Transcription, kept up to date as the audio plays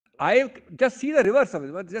I just see the reverse of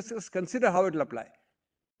it, but just consider how it will apply.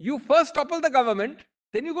 You first topple the government,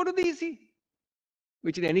 then you go to the EC,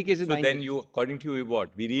 which in any case is So then years. you, according to you,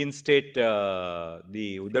 what? We reinstate the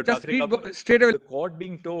Uddhav Just Thackrey government? straight away. The court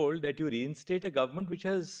being told that you reinstate a government which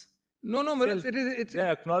has... No, it's an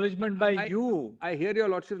acknowledgement by you. I hear your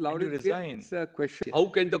lordship loud and clear. Resign. It's a question. How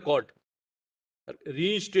can the court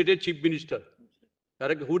reinstate a chief minister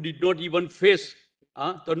who did not even face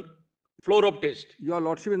the floor of test? Your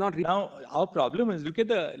lordship is not. Now, our problem is, look at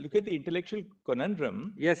the intellectual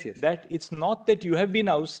conundrum. Yes. That it's not that you have been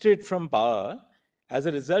ousted from power as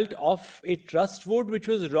a result of a trust vote which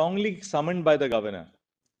was wrongly summoned by the governor.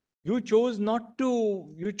 You chose not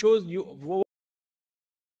to.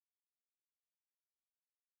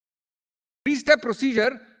 Three-step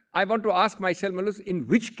procedure. I want to ask myself, Malus, in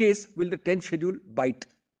which case will the 10th schedule bite?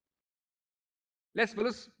 Let's,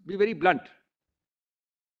 Malus, be very blunt.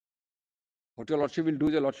 What your lordship will do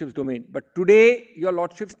is your lordship's domain. But today, your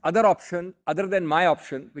lordship's other option, other than my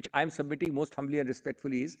option, which I am submitting most humbly and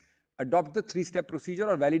respectfully, is adopt the three-step procedure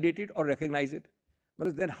or validate it or recognize it.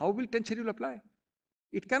 But then how will 10th schedule apply?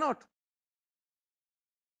 It cannot.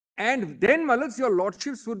 And then, Malus, your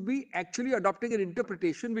lordships would be actually adopting an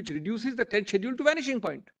interpretation which reduces the 10th schedule to vanishing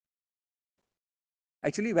point.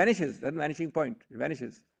 Actually vanishes, that vanishing point, it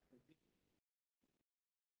vanishes.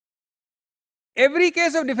 Every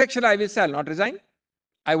case of defection, I will say, I will not resign.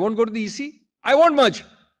 I won't go to the EC. I won't merge.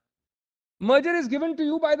 Merger is given to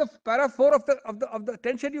you by the para 4 of the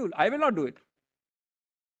 10th schedule. I will not do it.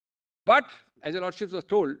 But as your lordships was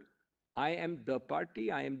told, I am the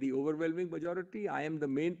party, I am the overwhelming majority, I am the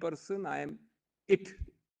main person, I am it.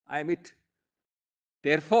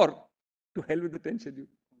 Therefore, to hell with the 10th schedule.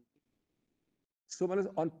 So much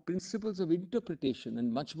on principles of interpretation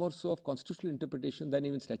and much more so of constitutional interpretation than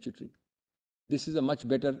even statutory. This is a much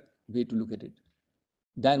better way to look at it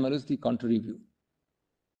than Malus the contrary view.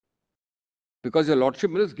 Because your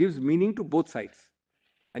lordship, Malus, gives meaning to both sides.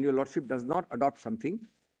 And your lordship does not adopt something.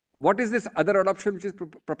 What is this other adoption which is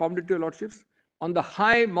propounded to your lordships? On the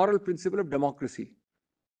high moral principle of democracy,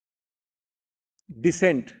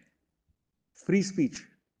 dissent, free speech.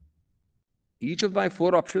 Each of my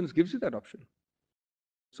 4 options gives you that option.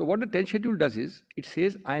 So what the 10th schedule does is, it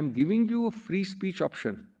says, I am giving you a free speech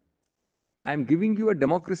option. I am giving you a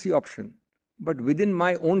democracy option, but within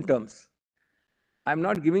my own terms. I am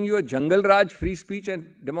not giving you a Jungle Raj free speech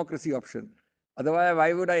and democracy option. Otherwise,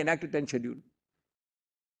 why would I enact a 10th schedule?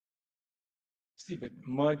 See, but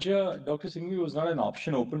merger, Dr. Singhvi, was not an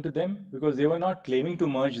option open to them because they were not claiming to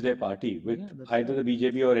merge their party with either the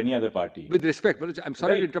BJP or any other party. With respect, but I'm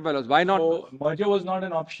sorry to interrupt my laws. Why not? So, merger was not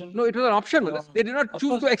an option. No, it was an option. They did not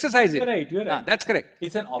choose to exercise it. You're right. That's correct.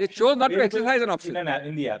 It's an option. They chose not to exercise an option.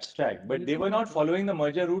 In the abstract, but they were not following the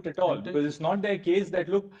merger route at all because it's not their case that,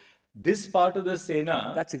 look, this part of the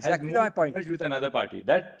Sena that's exactly my point. With another party.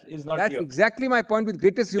 That is not That's exactly my point with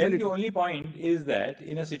greatest humility. Then the only point is that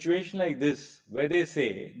in a situation like this, where they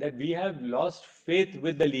say that we have lost faith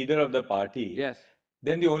with the leader of the party, yes,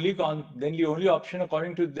 then the only option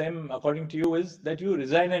according to you, is that you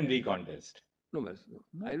resign and recontest. No,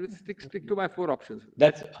 I will stick to my 4 options.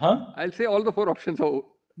 That's I'll say all the 4 options are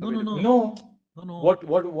No.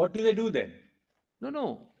 What do they do then?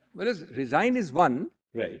 No. Whereas resign is one.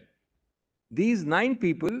 Right. These 9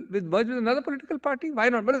 people will merge with another political party. Why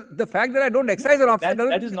not? But the fact that I don't exercise an option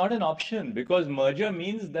that is not an option because merger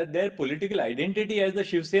means that their political identity as the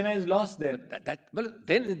Shiv Sena is lost then. Well,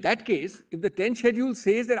 then in that case, if the 10th schedule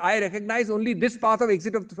says that I recognize only this path of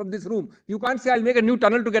exit from this room, you can't say I'll make a new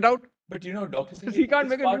tunnel to get out. But you know, Dr. Singhvi, he can't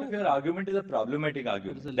make part of your argument is a problematic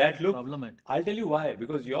argument. I'll tell you why.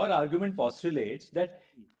 Because your argument postulates that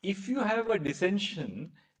if you have a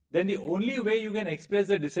dissension, then the only way you can express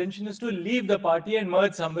the dissension is to leave the party and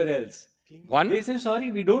merge somewhere else. They say,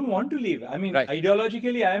 sorry, we don't want to leave. I mean,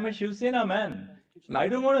 ideologically, I am a Shiv Sena man. I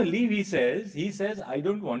don't want to leave, he says. He says, I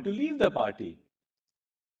don't want to leave the party.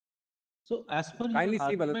 So, as per kindly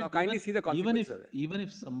see the consequences. Even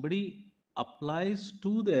if somebody applies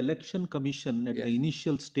to the election commission at the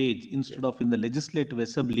initial stage instead of in the legislative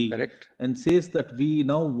assembly and says that we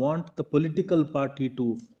now want the political party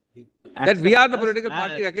to that we are the political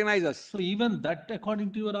party, recognize us. So even that,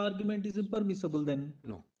 according to your argument, is impermissible then?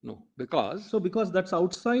 No. Because that's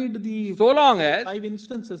outside the so long as 5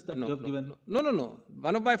 instances that you have given. No.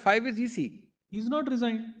 One of my 5 is EC. He's not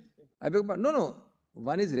resigned. No.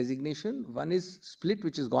 One is resignation, one is split,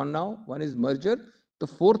 which is gone now, one is merger. The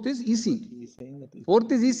 4th is EC.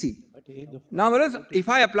 4th is EC. Now, if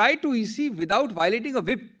I apply to EC without violating a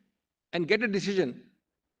whip and get a decision,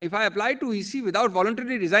 if I apply to EC without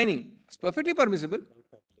voluntarily resigning, it's perfectly permissible.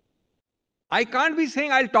 I can't be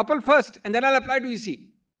saying I'll topple first and then I'll apply to EC.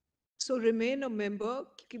 So remain a member,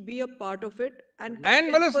 be a part of it, and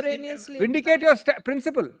Malas, contemporaneously vindicate your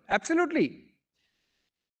principle. Absolutely.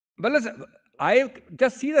 Malas, I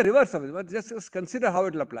just see the reverse of it, but just consider how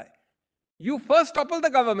it will apply. You first topple the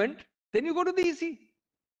government, then you go to the EC.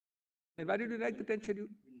 And why did you write the 10th schedule?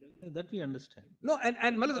 That we understand. No,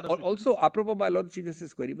 and Malas, also, apropos my Lord Chief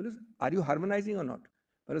Justice query, Malas, are you harmonizing or not?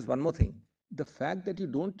 Malas, one more thing. The fact that you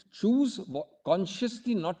don't choose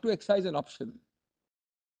consciously not to excise an option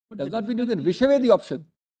does not mean you can wish away the option.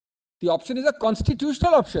 The option is a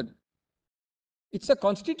constitutional option. It's a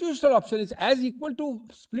constitutional option. It's as equal to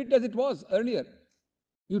split as it was earlier.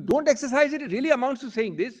 You don't exercise it, it really amounts to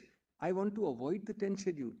saying this, I want to avoid the 10th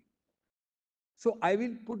schedule. So I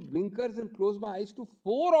will put blinkers and close my eyes to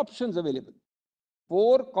 4 options available.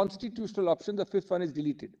 4 constitutional options, the 5th one is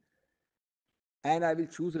deleted. And I will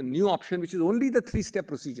choose a new option, which is only the 3-step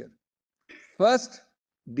procedure. First,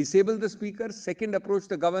 disable the speaker. Second, approach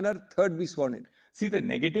the governor. Third, be sworn in. See, the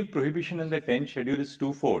negative prohibition in the 10th schedule is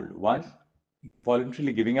twofold. One,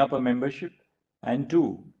 voluntarily giving up a membership, and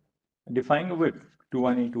 2, defying a whip,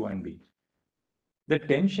 21A, 21B. The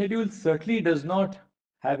 10th schedule certainly does not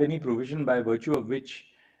have any provision by virtue of which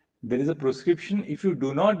there is a prescription if you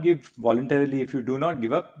do not give voluntarily, if you do not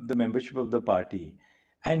give up the membership of the party,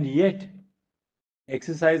 and yet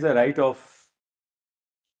exercise the right of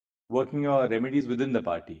working your remedies within the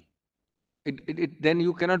party. Then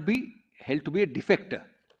you cannot be held to be a defector.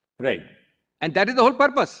 Right. And that is the whole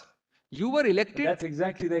purpose. You were elected. That's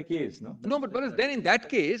exactly the case, no? No, but then in that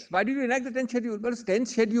case, why did you enact the 10th schedule? Well, 10th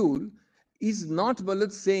schedule is not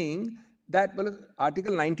saying that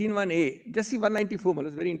Article 19(1)(a), just see 194,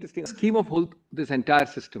 very interesting scheme of whole this entire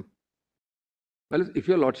system. Well, if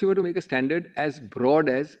your lordship were to make a standard as broad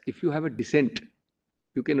as if you have a dissent,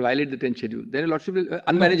 you can violate the 10th schedule, then your lordship is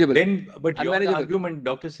unmanageable. But your argument,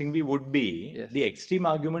 Dr. Singhvi, would be, yes, the extreme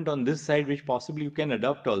argument on this side, which possibly you can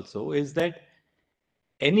adopt also, is that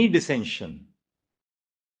any dissension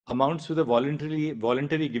amounts to the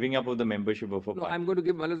voluntary giving up of the membership of a party. No, I'm going to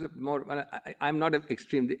give more. I'm not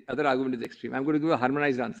extreme. The other argument is extreme. I'm going to give a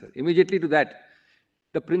harmonized answer. Immediately to that,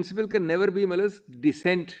 the principle can never be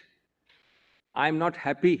dissent. I'm not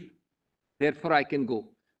happy, therefore I can go.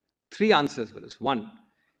 3 answers. 1,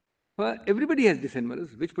 everybody has dissent.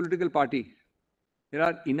 Which political party? There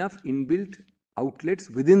are enough inbuilt outlets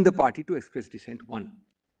within the party to express dissent. 1.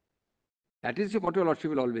 That is what your lordship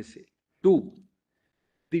will always say. 2.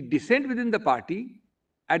 The dissent within the party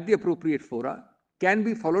at the appropriate fora can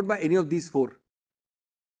be followed by any of these 4.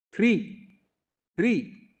 3.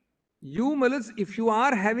 You, if you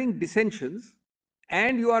are having dissensions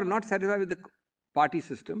and you are not satisfied with the party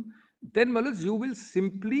system, then you will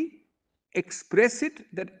simply express it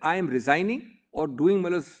that I am resigning or doing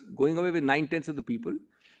going away with 9/10 of the people.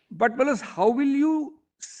 But how will you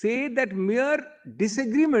say that mere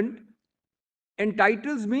disagreement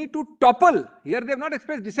entitles me to topple? Here they have not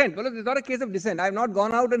expressed dissent. This is not a case of dissent. I have not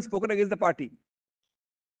gone out and spoken against the party.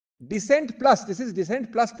 Dissent plus, this is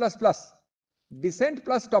dissent plus. Dissent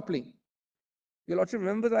plus toppling. Your lordship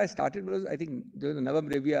remembers I started, I think there was a Navam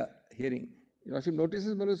Revia hearing. Your lordship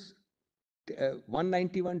notices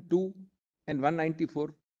 191(2) and 194.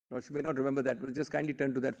 Your lordship may not remember that, but just kindly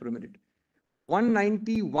turn to that for a minute.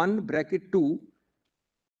 191(2).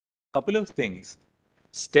 Couple of things.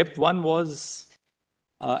 Step 1 was,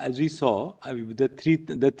 as we saw, the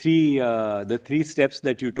three steps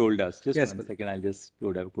that you told us. Just yes, 1 second, I'll just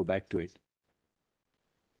go back to it.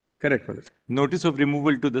 Correct. Notice of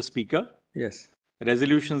removal to the speaker. Yes.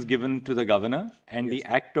 Resolutions given to the governor and yes, the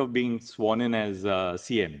act of being sworn in as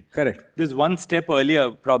CM. Correct. There's 1 step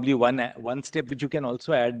earlier, probably one step which you can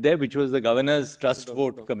also add there, which was the governor's trust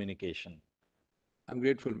vote communication. I'm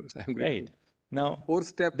grateful. I'm grateful. Right. Now,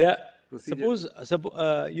 4-step. Suppose,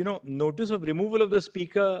 notice of removal of the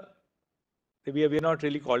speaker, we are not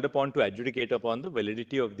really called upon to adjudicate upon the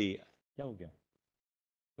validity of the. You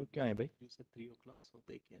said 3 o'clock, so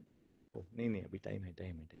they can. Oh, no,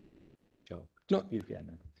 time. No,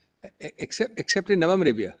 except in Navam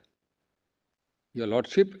Revia. Your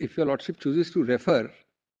lordship, if your lordship chooses to refer,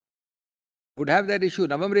 would have that issue.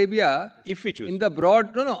 Navam Revia, if we choose. In the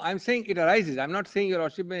broad, no, I'm saying it arises. I'm not saying your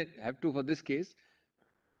lordship may have to for this case.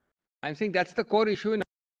 I'm saying that's the core issue.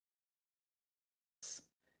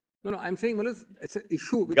 No, I'm saying it's an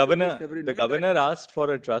issue. The governor asked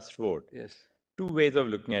for a trust vote. Yes. 2 ways of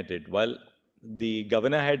looking at it. While the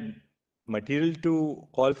governor had material to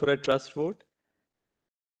call for a trust vote,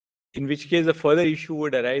 in which case a further issue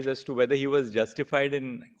would arise as to whether he was justified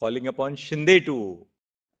in calling upon Shinde to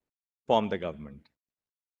form the government.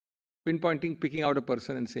 Pinpointing, picking out a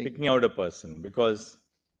person and saying. Picking out a person, because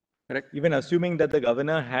Correct. even assuming that the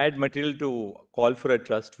governor had material to call for a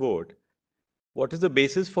trust vote, what is the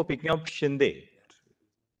basis for picking up Shinde?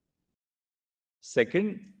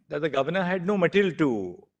 Second, that the governor had no material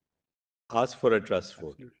to ask for a trust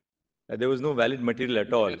vote. That there was no valid material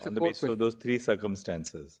at all That's a on the core basis of those three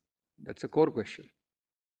circumstances. That's a core question.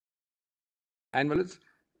 And well,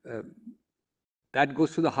 that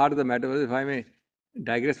goes to the heart of the matter. If I may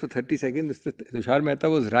digress for 30 seconds, Mr. Tushar Mehta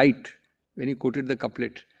was right when he quoted the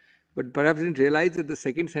couplet, but perhaps didn't realize that the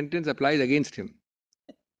second sentence applies against him.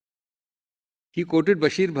 He quoted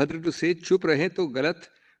Bashir Bhadra to say, "Chup rahe to गलत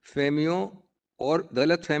फहमियां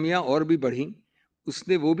और भी बढ़ी,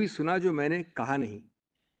 उसने वो भी सुना जो मैंने कहा नहीं,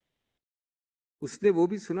 उसने वो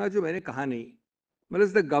भी सुना जो मैंने कहा नहीं." Well,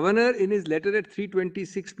 the governor in his letter at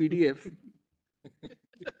 326 PDF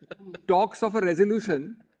talks of a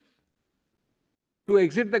resolution to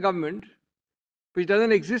exit the government, which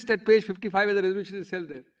doesn't exist at page 55 of the resolution itself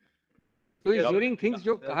there. So he's hearing things.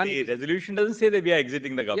 The resolution doesn't say that we are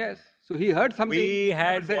exiting the government. Yes. So he heard something. We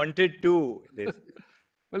had wanted to.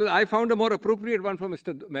 Well, I found a more appropriate one for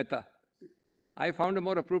Mr. Mehta. I found a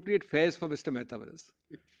more appropriate phrase for Mr. Mehta,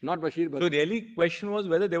 not Bashir Bhadra. So really, question was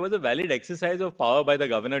whether there was a valid exercise of power by the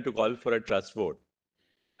governor to call for a trust vote.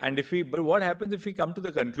 And but what happens if we come to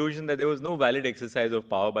the conclusion that there was no valid exercise of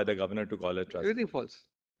power by the governor to call a trust? Everything false.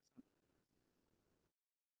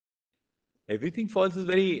 Everything false is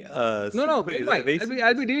very no. I'll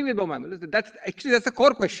be dealing with Bomai. That's the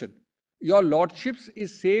core question. Your lordships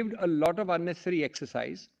is saved a lot of unnecessary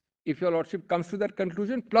exercise if your lordship comes to that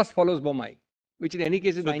conclusion plus follows Bomai, which in any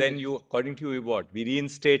case is. So then you, according to you, what? We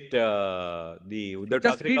reinstate the Uddhav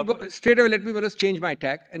Thackrey government? Straight away, let me change my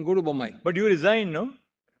tack and go to Bomai. But you resign, no?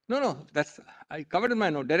 No. I covered in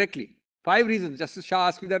my note directly. 5 reasons. Justice Shah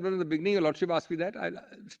asked me that one in the beginning. Your lordship asked me that. I'll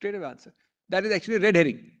straight away answer. That is actually red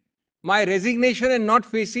herring. My resignation and not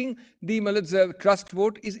facing the trust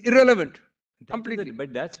vote is irrelevant. Completely.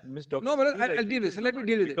 But that's Ms. Dr. No, I'll deal with it. So let me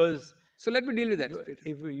deal with it. So let me deal with that.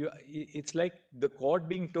 It's like the court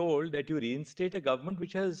being told that you reinstate a government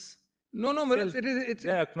which has it's an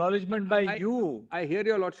acknowledgement by you. I hear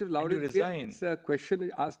your lordship loud and clear. Resign. It's a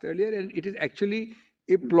question asked earlier, and it is actually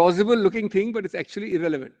a plausible looking thing, but it's actually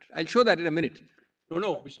irrelevant. I'll show that in a minute.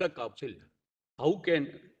 No, Mr. Kapsil, how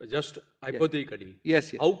can, just hypothetically,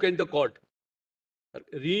 yes. How can the court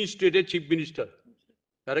reinstate a chief minister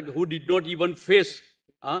who did not even face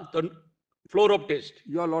the floor of test?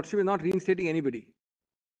 Your lordship is not reinstating anybody.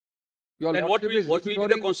 Then what will be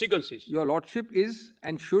the consequences? Your lordship is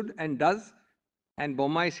and should and does, and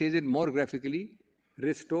Bommai says it more graphically,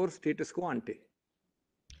 restore status quo ante.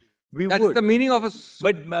 That's the meaning of a...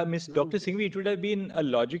 But Ms. Dr. Singhvi, it would have been a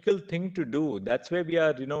logical thing to do. That's where we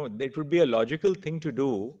are, it would be a logical thing to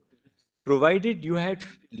do, provided you had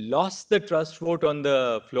lost the trust vote on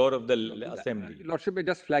the floor of the assembly. Lordship may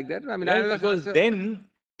just flag that. Because then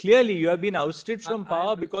clearly you have been ousted from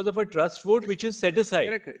power because of a trust vote which is set aside.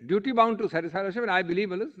 Correct. Duty bound to satisfy Lordship, and I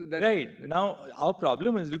believe that. Right. Now our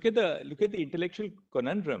problem is look at the intellectual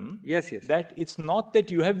conundrum. Yes. That it's not that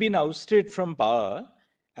you have been ousted from power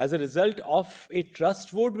as a result of a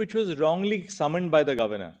trust vote which was wrongly summoned by the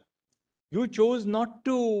governor. You chose not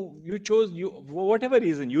to, for whatever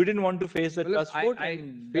reason, you didn't want to face the trust vote. I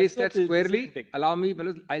face that squarely. Allow me,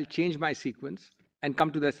 I'll change my sequence and come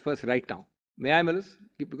to this first right now. May I,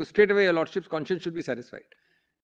 because straight away your lordship's conscience should be satisfied.